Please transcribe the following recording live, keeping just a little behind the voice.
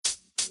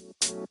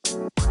Hey,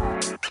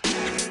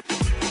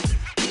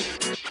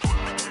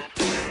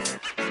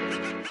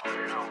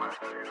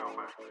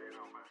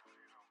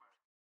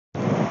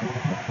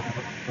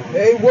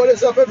 what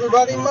is up,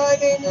 everybody? My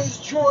name is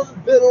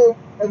Jordan Biddle,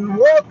 and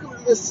welcome to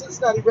the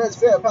Cincinnati Reds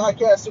Fan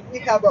Podcast. And we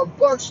have a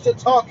bunch to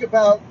talk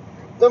about,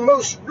 the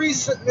most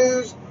recent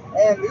news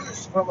and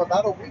news from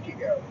about a week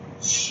ago.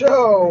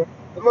 So,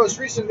 the most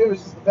recent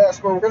news is the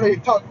best, but we're going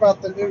to talk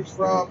about the news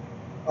from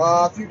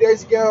a few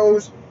days ago.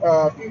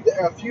 A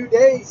few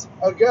days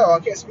ago. I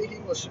can't speak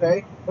English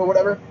today, but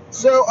whatever.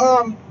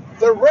 So,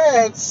 the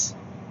Reds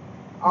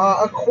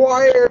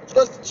acquired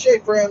Justin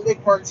Schaefer and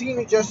Nick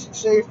Martini. Justin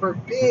Schaefer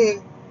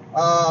being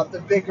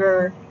the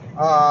bigger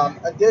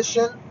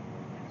addition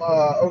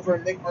over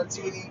Nick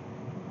Martini.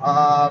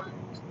 Um,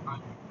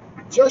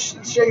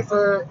 Justin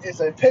Schaefer is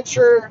a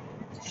pitcher.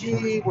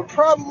 He's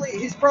probably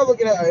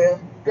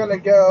gonna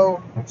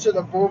go to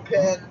the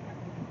bullpen.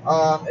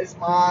 Is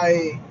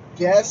my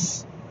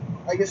guess.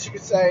 I guess you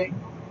could say.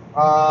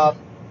 Um,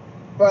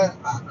 but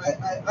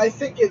I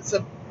think it's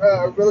a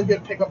really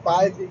good pickup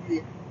by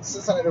the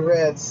Cincinnati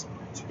Reds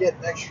to get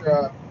an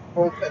extra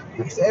bullpen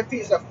piece. If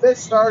he's a fifth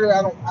starter,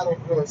 I don't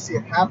really see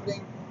it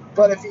happening.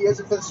 But if he is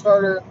a fifth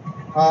starter,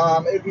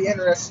 it'd be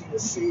interesting to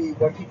see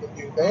what he can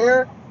do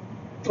there.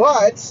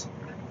 But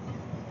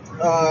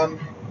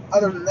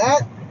other than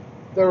that,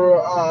 the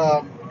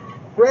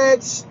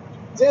Reds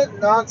did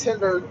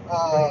non-tender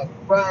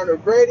Brian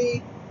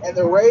O'Grady, and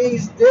the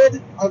Rays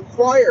did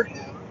acquire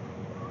him,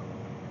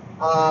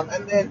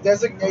 and then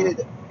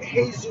designated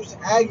Jesus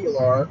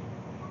Aguilar,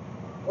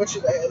 which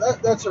is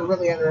that's a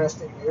really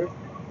interesting move.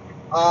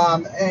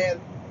 And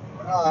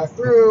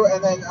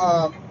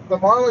the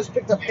Marlins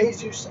picked up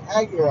Jesus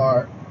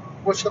Aguilar,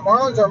 which the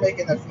Marlins are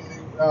making a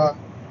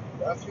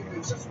few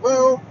moves as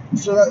well.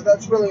 So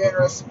that's really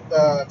interesting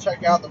to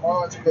check out. The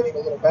Marlins are getting a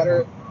little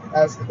better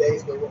as the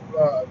days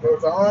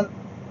goes on.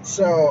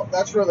 So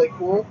that's really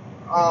cool.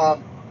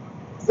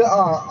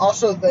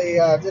 Also, they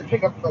did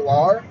pick up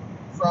Villar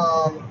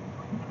from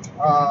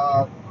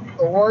the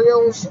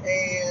Orioles,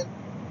 and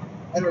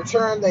in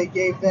return, they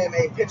gave them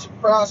a pitching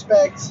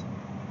prospect.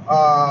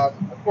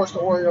 Of course, the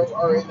Orioles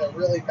are in a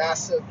really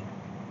massive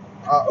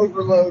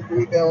overload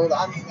rebuild.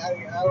 I mean,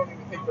 I don't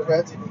even think the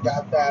Reds even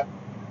got that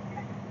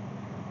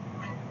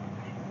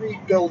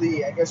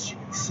rebuildy, I guess you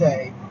could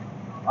say,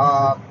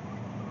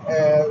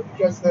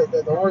 because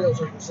the Orioles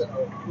are just in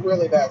a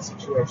really bad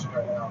situation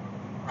right now,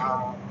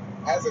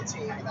 as a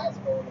team and as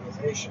an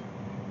organization.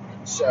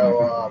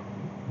 So,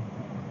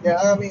 yeah,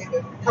 I mean,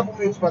 a couple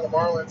moves by the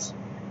Marlins.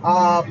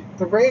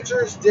 The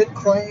Rangers did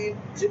claim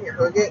Jimmy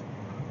Herget,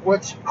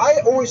 which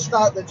I always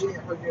thought that Jimmy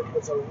Herget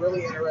was a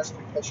really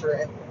interesting pitcher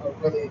and a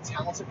really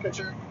talented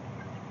pitcher.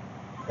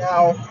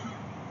 Now,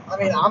 I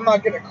mean, I'm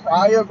not going to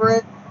cry over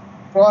it,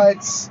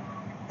 but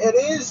it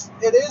is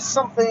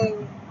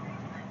something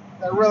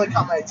that really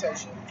caught my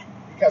attention,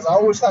 because I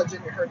always thought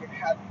Jimmy Herget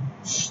had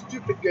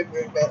stupid good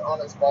movement on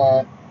his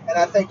ball, and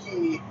I think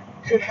he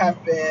could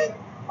have been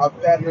a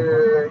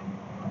better,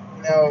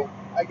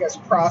 I guess,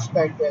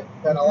 prospect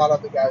than a lot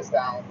of the guys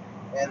down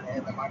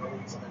in the minor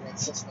leagues in the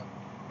Reds system.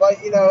 But,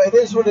 it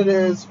is what it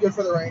is. Good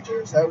for the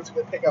Rangers. That was a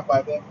good pickup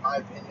by them, in my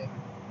opinion.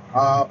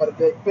 But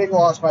a big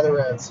loss by the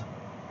Reds.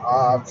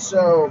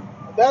 So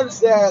that is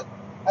that.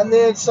 And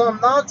then some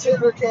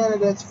non-tender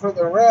candidates for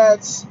the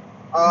Reds,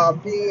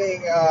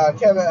 being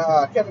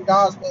Kevin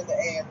Gausman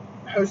and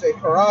Jose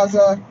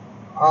Peraza.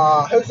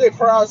 Jose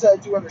Peraza, I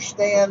do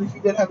understand, he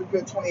did have a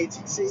good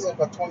 2018 season,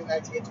 but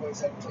 2019 and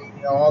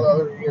 2017, all the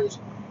other years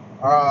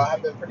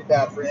have been pretty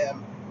bad for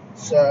him.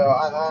 So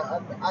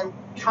I'm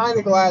kind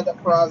of glad that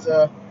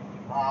Peraza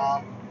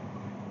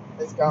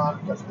is gone,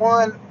 because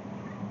one,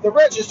 the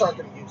Reds just aren't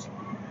going to use him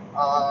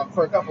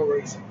for a couple of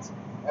reasons,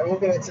 and we'll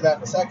get into that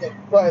in a second.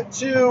 But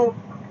two,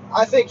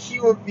 I think he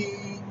would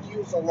be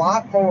used a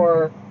lot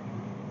more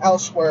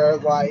elsewhere,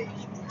 like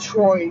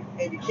Detroit,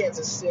 maybe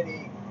Kansas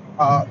City,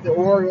 the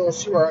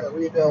Orioles, who are in a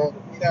rebuild.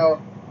 The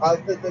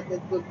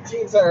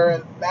teams that are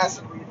in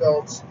massive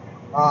rebuilds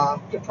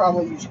could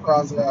probably use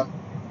Peraza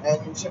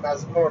and use him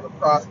as more of a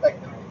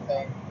prospect than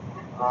anything.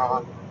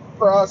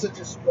 Peraza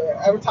just,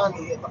 every time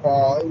he hit the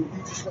ball, he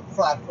just looked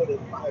flat-footed,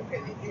 in my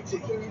opinion. He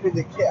needed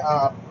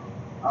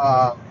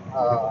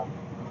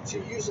to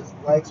use his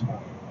legs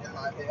more, in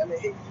my opinion. I mean,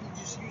 he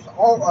just used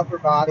all upper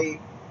body.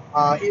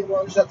 He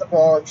lunged at the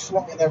ball, he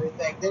swung and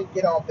everything, didn't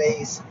get on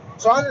base.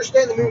 So I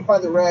understand the move by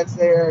the Reds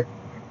there.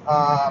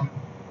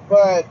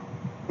 But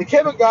the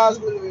Kevin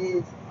Gausman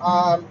move,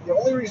 the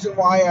only reason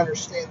why I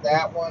understand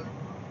that one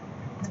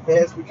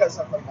is because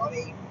of the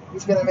money.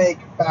 He's going to make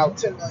about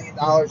 $10 million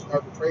in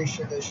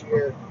arbitration this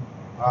year.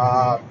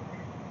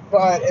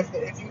 But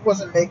if he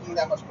wasn't making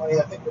that much money,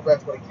 I think the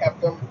Reds would have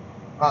kept him.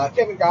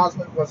 Kevin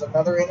Gausman was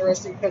another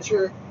interesting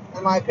pitcher.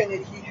 In my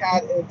opinion, he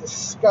had a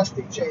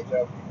disgusting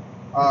changeup.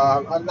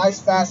 A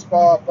nice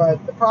fastball,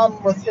 but the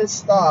problem with his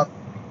stuff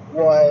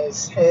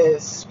was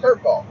his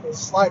curveball, his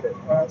slider,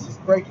 his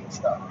breaking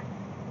stuff.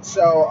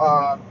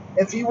 So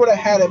if he would have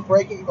had a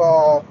breaking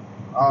ball,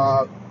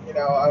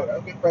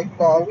 a good breaking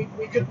ball,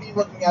 we could be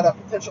looking at a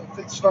potential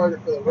fifth starter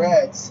for the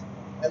Reds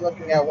and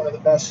looking at one of the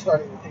best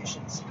starting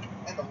rotations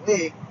in the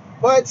league.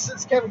 But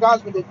since Kevin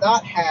Gausman did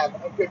not have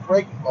a good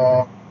breaking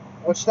ball,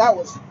 which that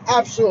was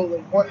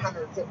absolutely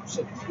 110%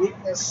 his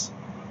weakness,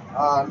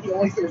 he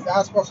only threw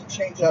fastballs and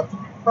changeup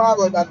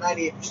probably about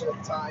 98% of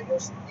the time.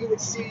 You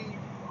would see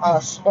a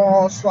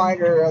small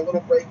slider, a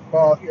little breaking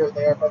ball here or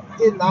there, but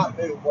did not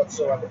move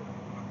whatsoever.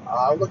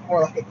 Looked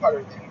more like a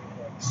cutter than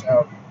anything.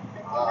 So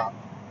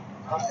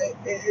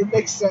it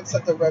makes sense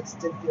that the Reds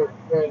did get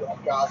rid of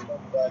Gausman,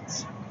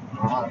 but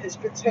his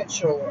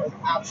potential is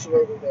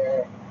absolutely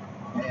there,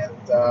 and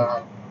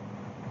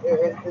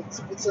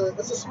it's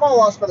a small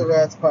loss for the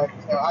Reds, but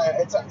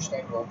it's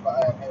understandable.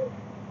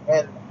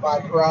 And by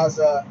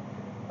Peraza's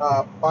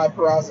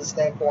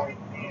standpoint,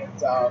 and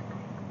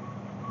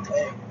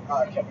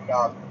Kevin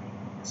Gausman.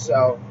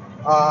 So,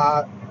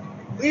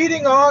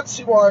 leading on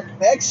to our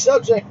next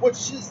subject,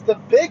 which is the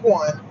big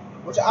one,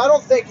 which I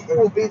don't think it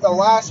will be the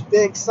last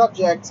big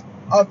subject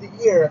of the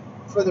year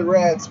for the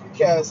Reds,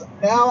 because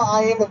now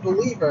I am a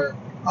believer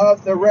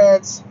of the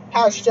Reds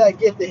hashtag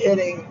get the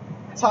hitting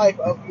type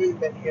of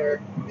movement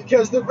here,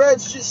 because the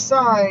Reds just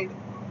signed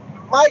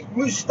Mike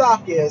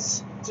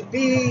Moustakas to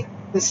be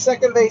the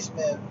second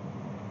baseman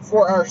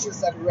for our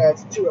Cincinnati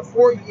Reds to a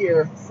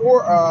 4-year,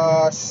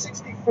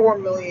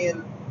 $64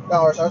 million.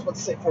 I was about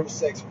to say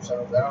 46 for some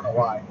reason. I don't know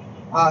why.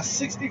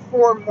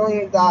 $64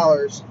 million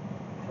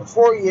for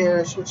 4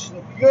 years, which is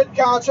a good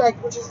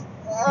contract, which is,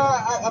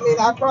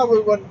 I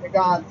probably wouldn't have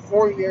gone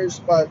 4 years,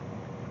 but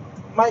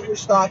Mike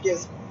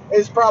Moustakas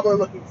is probably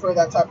looking for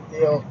that type of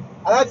deal.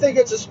 And I think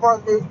it's a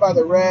smart move by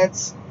the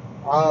Reds.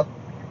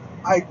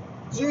 I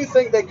do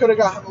think they could have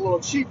gotten a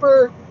little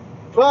cheaper,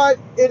 but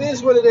it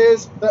is what it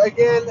is. But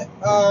again,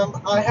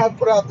 I have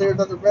put out there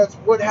that the Reds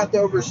would have to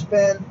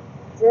overspend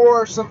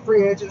for some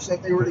free agents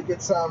if they were to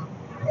get some.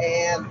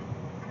 And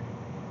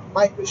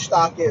Mike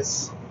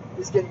Moustakas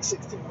is getting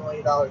 $16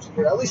 million a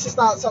year. At least it's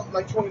not something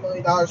like $20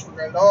 million for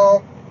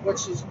Grandal,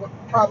 which is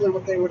probably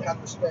what they would have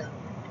to spend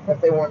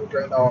if they wanted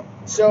Grandal.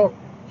 So,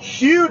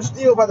 huge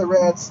deal by the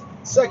Reds.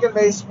 Second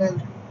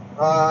baseman.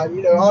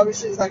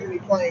 Obviously he's not going to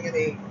be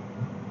playing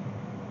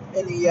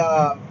any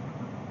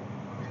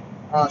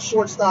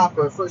shortstop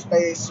or first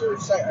base or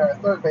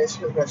third base,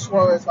 because we got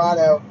Suarez,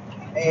 Votto,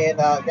 and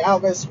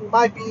Galvis. We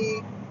might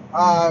be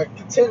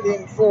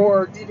contending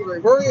for Didi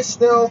Gregorius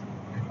still.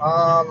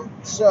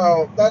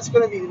 So that's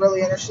going to be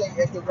really interesting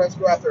if the Reds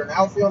go after an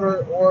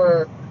outfielder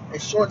or a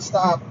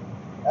shortstop.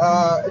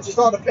 It just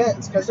all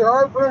depends, because there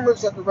are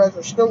rumors that the Reds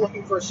are still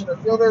looking for a center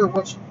fielder,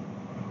 which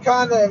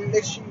kind of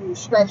makes you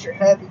scratch your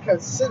head,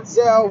 because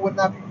Senzel would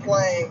not be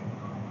playing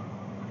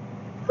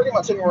pretty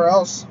much anywhere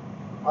else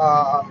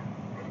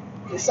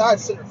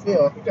besides center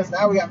field, because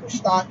now we got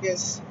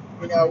Moustakas.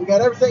 We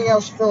got everything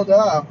else filled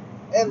up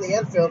in the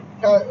infield,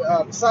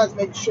 besides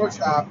maybe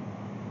shortstop.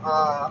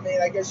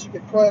 I guess you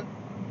could put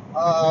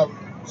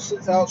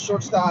Senzel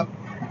shortstop,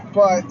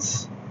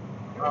 but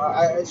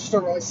I just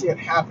don't really see it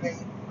happening.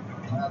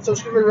 So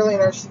it's going to be really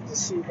interesting to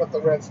see what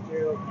the Reds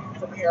do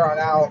from here on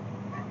out.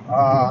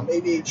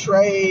 Maybe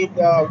trade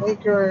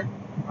Winker,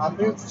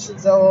 move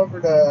Senzel over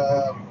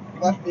to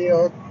left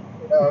field,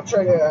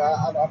 trade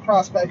a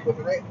prospect with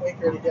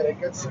Winker to get a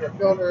good center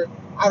fielder.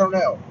 I don't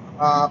know.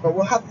 But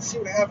we'll have to see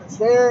what happens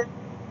there.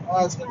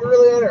 It's going to be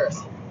really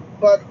interesting.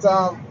 But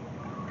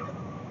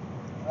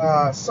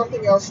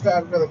something else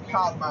that really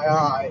caught my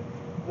eye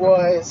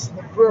was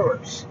the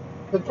Brewers.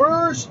 The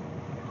Brewers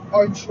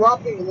are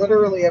dropping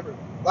literally everyone.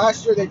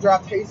 Last year they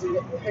dropped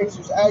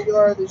Jesus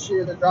Aguilar. This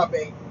year they're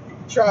dropping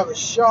Travis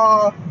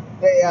Shaw.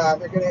 They're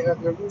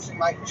losing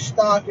Mike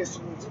Moustakas.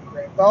 They're losing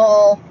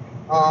Grandal.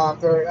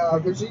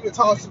 There's even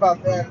talks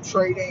about them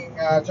trading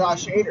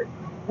Josh Hader,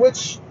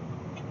 which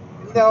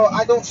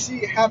I don't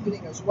see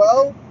happening as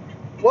well.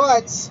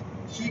 But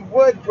he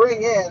would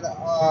bring in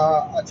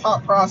a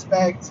top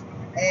prospect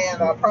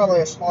and probably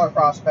a smaller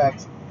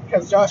prospect,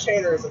 because Josh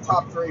Hader is a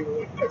top 3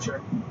 relief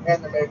pitcher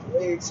in the major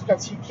leagues,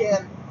 because he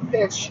can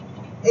pitch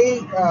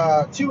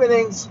 2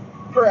 innings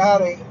per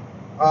outing,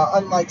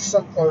 unlike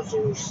some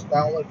closers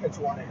that only pitch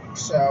 1 inning.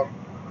 So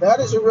that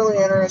is a really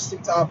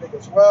interesting topic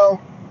as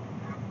well.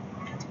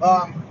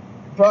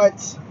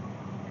 But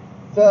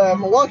the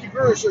Milwaukee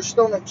Brewers are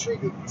still an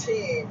intriguing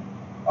team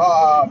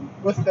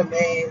with the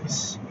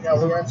names,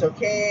 Lorenzo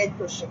Cain,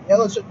 Christian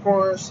Yelich, of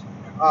course,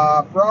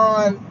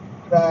 Braun,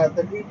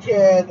 the new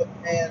kid,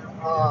 and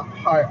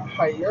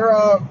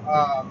Hyura.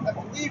 I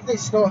believe they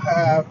still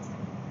have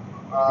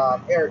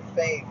Eric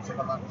Thames, if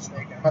I'm not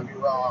mistaken. I might be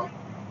wrong.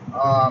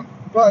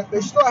 But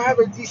they still have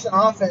a decent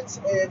offense.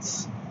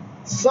 It's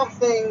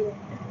something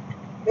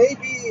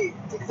maybe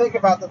to think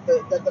about, that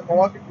the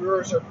Milwaukee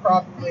Brewers are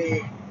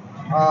probably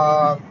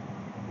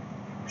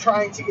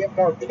trying to get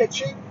more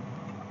pitching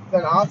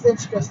than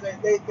offense, because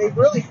they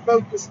really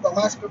focused, the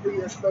last couple of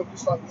years,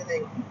 focused on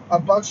getting a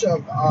bunch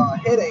of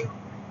hitting,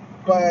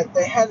 but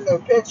they had no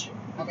pitching.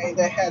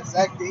 They had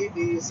Zach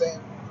Davies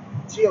and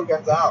Gio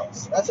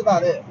Gonzalez. That's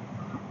about it.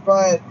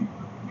 But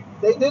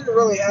they didn't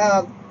really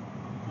have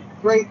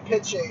great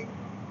pitching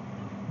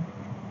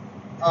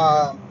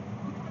um,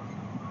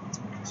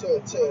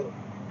 to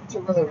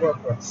really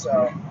work with.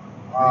 So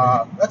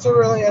that's a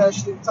really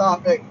interesting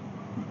topic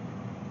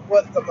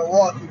with the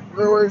Milwaukee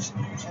Brewers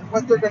and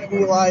what they're going to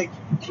be like.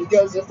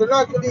 Because if they're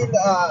not going to be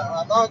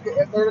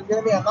if they're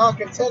going to be a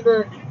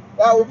non-contender,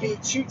 that will be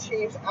two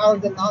teams out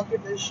of the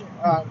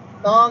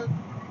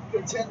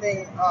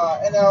non-contending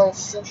NL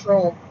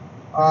Central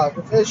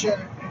division.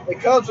 The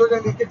Cubs are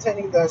going to be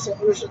contending. The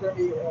St. Louis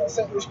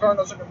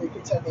Cardinals are going to be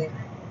contending.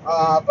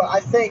 But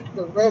I think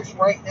the Reds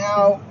right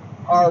now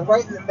are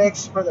right in the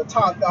mix for the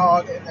top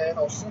dog in the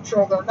NL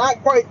Central. They're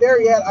not quite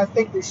there yet. I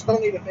think they still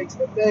need a big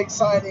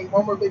signing,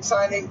 one more big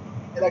signing,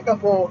 and a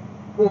couple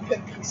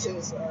bullpen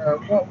pieces, or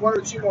one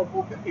or two more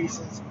bullpen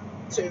pieces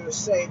to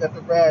say that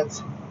the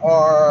Reds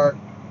are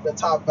the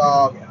top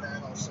dog in the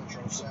NL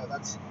Central. So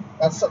that's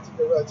something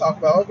to really talk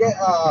about. Again,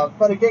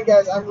 but again,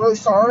 guys, I'm really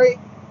sorry.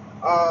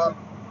 I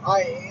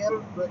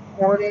am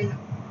recording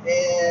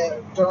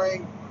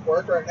during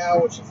work right now,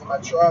 which is in my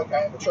truck.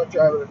 I am a truck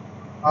driver.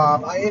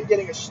 I am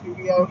getting a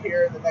studio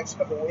here in the next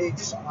couple of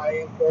weeks. I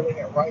am building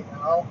it right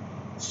now,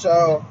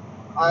 so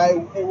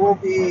it will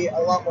be a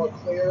lot more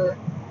clear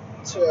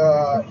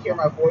to hear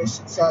my voice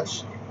and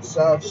such.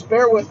 So just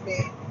bear with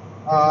me.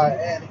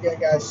 And again,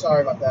 guys,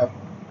 sorry about that.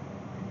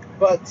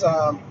 But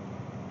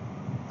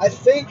I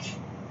think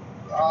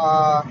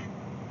that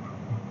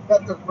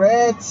the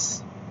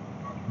Reds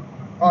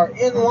are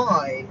in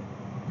line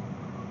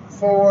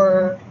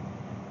for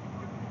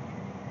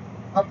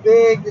a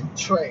big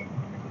trade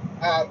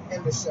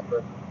in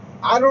December.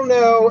 I don't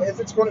know if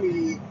it's going to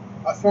be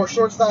for a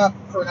shortstop,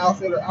 for an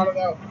outfielder. I don't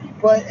know,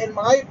 but in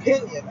my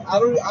opinion,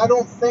 I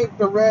don't think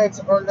the Reds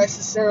are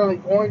necessarily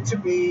going to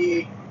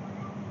be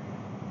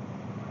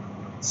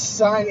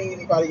signing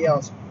anybody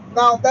else.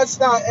 Now, that's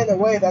not in a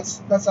way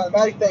that's not a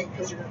bad thing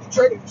because you're going to be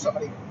trading for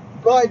somebody.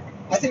 But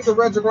I think the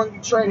Reds are going to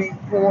be trading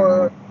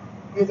for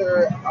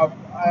either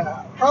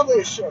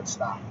probably a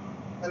shortstop,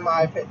 in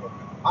my opinion.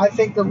 I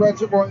think the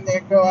Reds are going to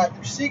go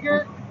after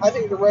Seager. I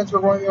think the Reds are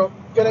going to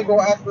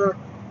go after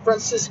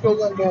Francisco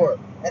Lindor.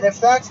 And if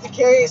that's the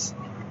case,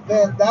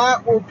 then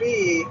that will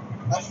be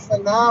a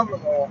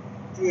phenomenal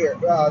deal.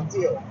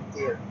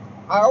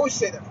 I always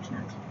say that,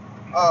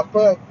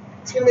 but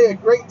it's going to be a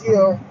great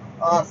deal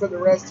for the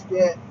Reds to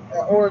get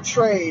or a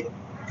trade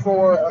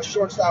for a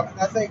shortstop. And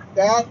I think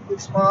that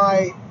is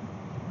my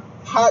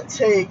hot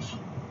take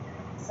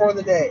for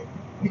the day.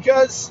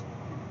 Because,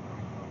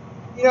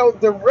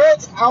 the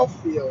Reds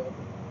outfield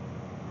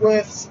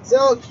with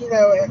Senzel,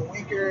 Aquino, and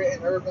Winker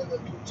and Irvin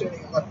and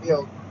platooning in left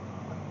field,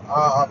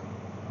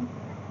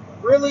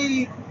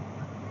 really,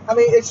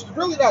 it's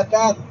really not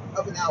bad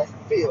of an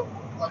outfield.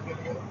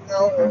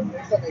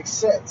 If that makes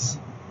sense.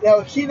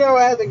 Aquino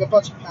having a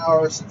bunch of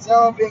power,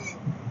 Senzel being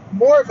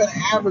more of an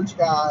average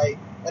guy,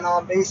 an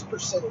on-base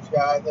percentage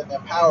guy than a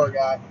power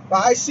guy.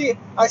 But I see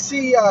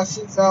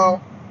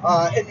Senzel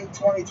hitting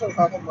 20,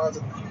 25 home runs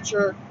in the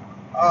future.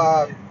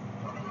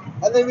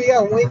 And then we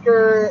got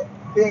Winker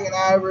being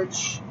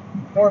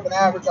more of an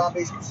average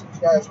on-base percentage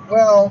guy as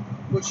well,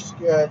 which is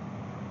good.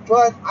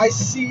 But I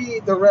see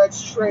the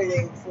Reds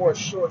trading for a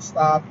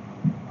shortstop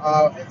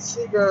in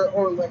Seager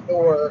or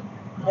Lindor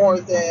more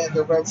than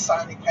the Reds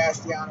signing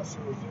Castellanos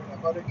or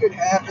Ozuna. But it could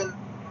happen.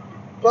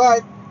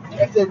 But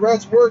if the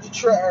Reds were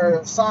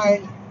to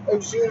sign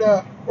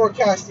Ozuna or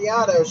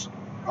Castellanos,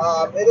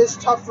 it is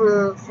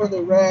tougher for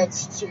the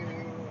Reds to,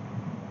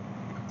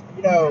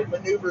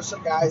 maneuver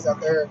some guys out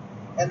there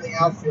in the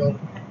outfield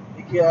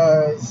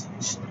because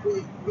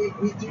we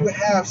do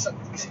have some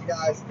decent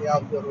guys in the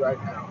outfield right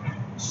now.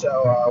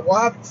 So we'll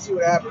have to see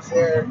what happens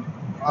there.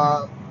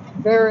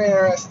 Very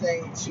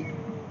interesting to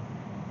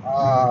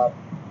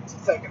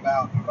think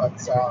about.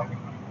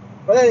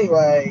 But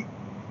anyway,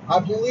 I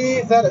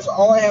believe that is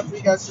all I have for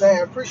you guys today.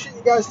 I appreciate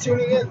you guys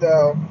tuning in,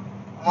 though.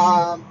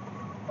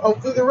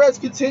 Hopefully the Reds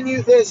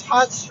continue this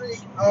hot streak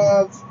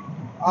of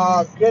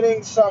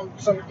getting some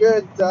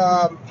good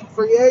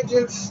free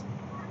agents.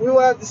 We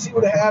will have to see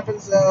what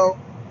happens, though.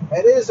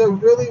 It is a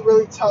really,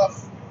 really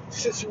tough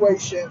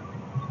situation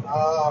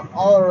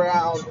all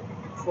around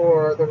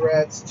for the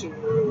Reds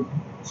to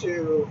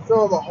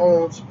fill the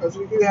holes because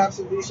we do have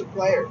some decent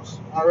players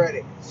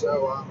already.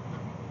 So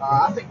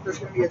I think there's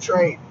going to be a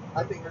trade.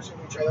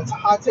 That's a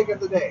hot take of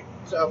the day.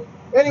 So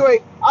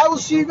anyway, I will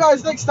see you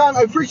guys next time.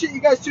 I appreciate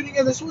you guys tuning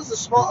in. This was a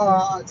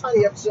small,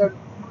 tiny episode.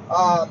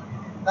 Not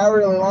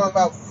really long,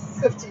 about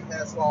 15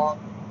 minutes long.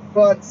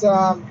 But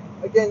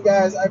again,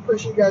 guys, I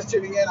appreciate you guys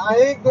tuning in.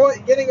 I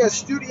am getting a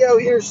studio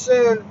here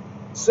soon.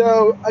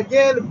 So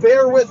again,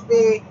 bear with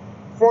me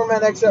for my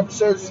next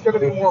episodes. It's going to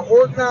be more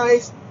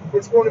organized.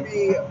 It's going to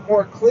be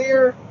more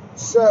clear,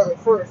 so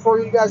for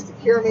you guys to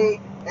hear me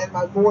and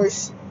my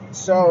voice.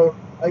 So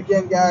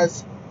again,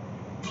 guys,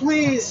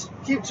 please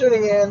keep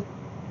tuning in.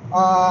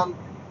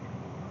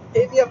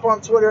 Hit me up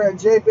on Twitter at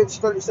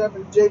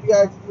jbits37,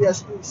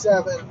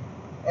 jbids37,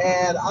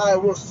 and I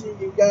will see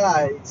you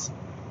guys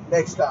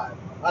next time.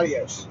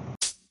 Adios.